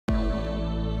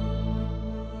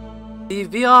The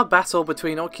VR battle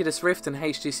between Oculus Rift and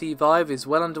HTC Vive is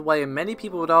well underway, and many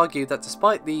people would argue that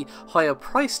despite the higher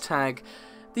price tag,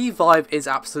 the Vive is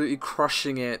absolutely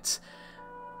crushing it.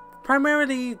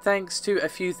 Primarily thanks to a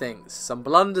few things. Some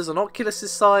blunders on Oculus'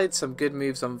 side, some good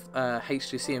moves on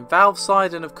HTC and Valve's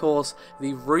side, and of course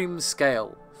the room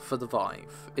scale for the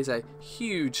Vive is a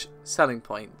huge selling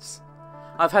point.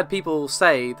 I've had people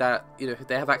say that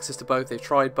they have access to both, they've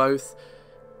tried both.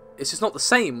 It's just not the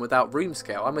same without room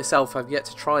scale. I myself have yet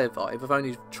to try a Vive. I've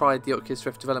only tried the Oculus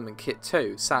Rift Development Kit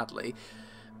too, sadly.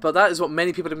 But that is what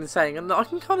many people have been saying, and I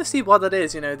can kind of see why that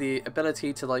is. The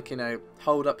ability to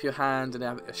hold up your hand and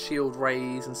have a shield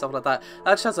raise and stuff like that.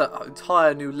 That just has an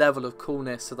entire new level of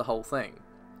coolness to the whole thing.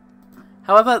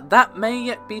 However, that may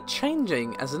yet be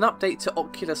changing, as an update to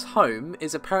Oculus Home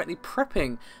is apparently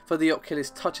prepping for the Oculus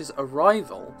Touch's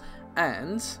arrival,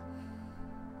 and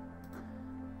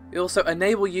it also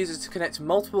enable users to connect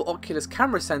multiple Oculus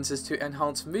camera sensors to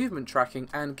enhance movement tracking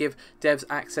and give devs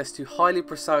access to highly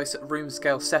precise room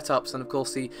scale setups, and of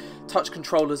course the touch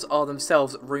controllers are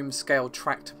themselves room scale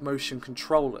tracked motion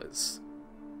controllers.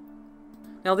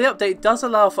 Now the update does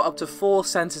allow for up to 4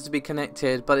 sensors to be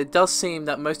connected, but it does seem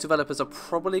that most developers are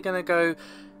probably going to go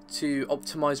to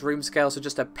optimize room scale, so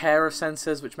just a pair of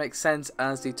sensors, which makes sense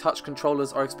as the touch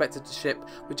controllers are expected to ship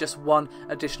with just one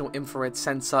additional infrared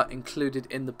sensor included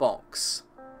in the box.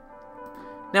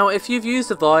 Now if you've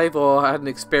used a Vive or had an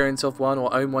experience of one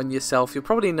or own one yourself, you'll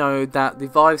probably know that the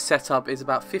Vive setup is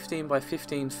about 15 by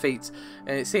 15 feet,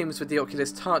 and it seems with the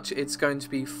Oculus Touch it's going to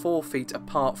be 4 feet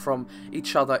apart from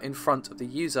each other in front of the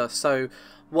user. So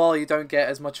while you don't get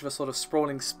as much of a sort of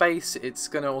sprawling space, it's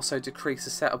going to also decrease the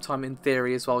setup time in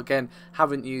theory as well. Again,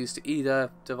 haven't used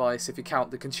either device if you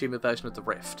count the consumer version of the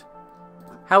Rift.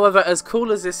 However, as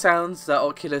cool as this sounds that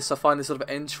Oculus are finally sort of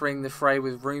entering the fray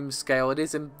with room scale, it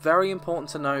is very important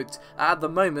to note, at the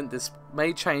moment, this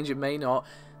may change, it may not,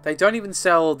 they don't even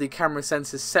sell the camera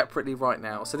sensors separately right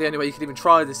now. So the only way you can even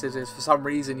try this is if for some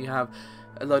reason you have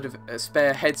a load of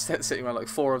spare headsets sitting around, like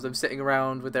 4 of them sitting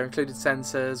around with their included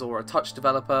sensors, or a touch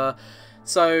developer.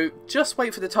 So just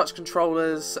wait for the touch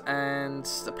controllers, and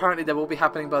apparently they will be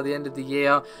happening by the end of the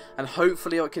year, and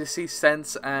hopefully Oculus sees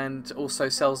sense and also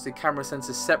sells the camera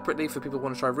sensors separately for people who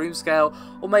want to try room scale,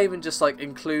 or may even just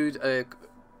include a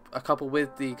couple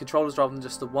with the controllers rather than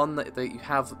just the one that you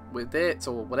have with it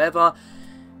or whatever.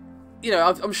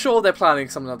 I'm sure they're planning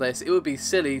something like this. It would be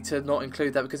silly to not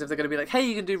include that, because if they're going to be like, hey,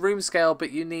 you can do room scale, but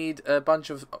you need a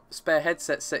bunch of spare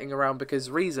headsets sitting around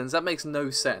because reasons, that makes no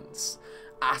sense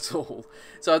at all.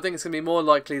 So I think it's going to be more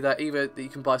likely that either that you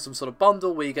can buy some sort of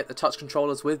bundle where you get the touch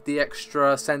controllers with the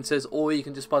extra sensors, or you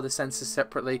can just buy the sensors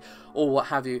separately, or what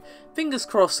have you. Fingers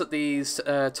crossed that these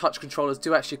touch controllers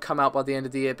do actually come out by the end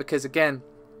of the year, because again,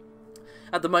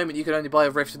 at the moment, you can only buy a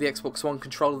Rift with the Xbox One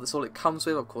controller. That's all it comes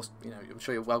with. Of course, I'm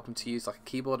sure you're welcome to use like a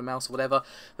keyboard, a mouse, or whatever.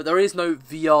 But there is no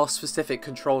VR-specific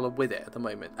controller with it at the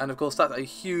moment. And of course, that's a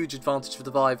huge advantage for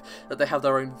the Vive, that they have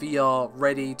their own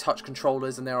VR-ready touch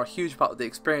controllers, and they're a huge part of the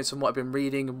experience from what I've been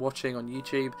reading and watching on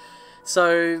YouTube.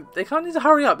 So they kind of need to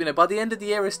hurry up. By the end of the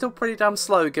year, it's still pretty damn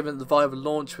slow, given that the Vive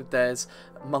launched with theirs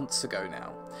months ago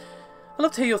now. I'd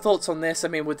love to hear your thoughts on this. I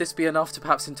mean, would this be enough to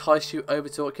perhaps entice you over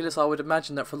to Oculus? I would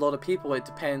imagine that for a lot of people, it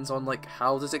depends on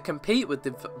how does it compete with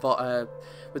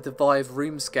the Vive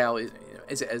room scale.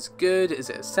 Is it as good? Is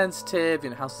it as sensitive?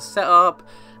 How's the setup?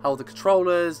 How are the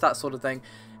controllers? That sort of thing.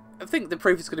 I think the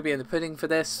proof is going to be in the pudding for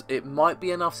this. It might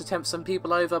be enough to tempt some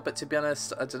people over, but to be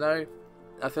honest, I don't know.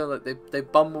 I feel like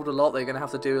they've bumbled a lot. They're going to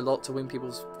have to do a lot to win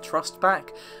people's trust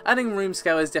back. Adding room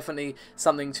scale is definitely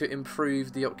something to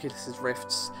improve the Oculus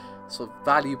Rift's sort of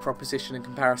value proposition in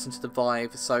comparison to the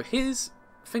Vive. So here's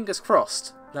fingers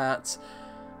crossed that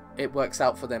it works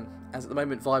out for them, as at the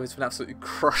moment Vive has been absolutely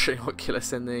crushing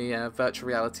Oculus in the virtual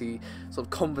reality sort of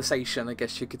conversation, I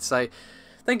guess you could say.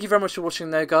 Thank you very much for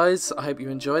watching though, guys. I hope you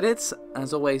enjoyed it.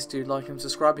 As always, do like and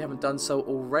subscribe if you haven't done so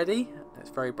already. It's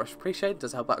very much appreciated, it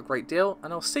does help out a great deal,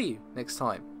 and I'll see you next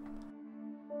time.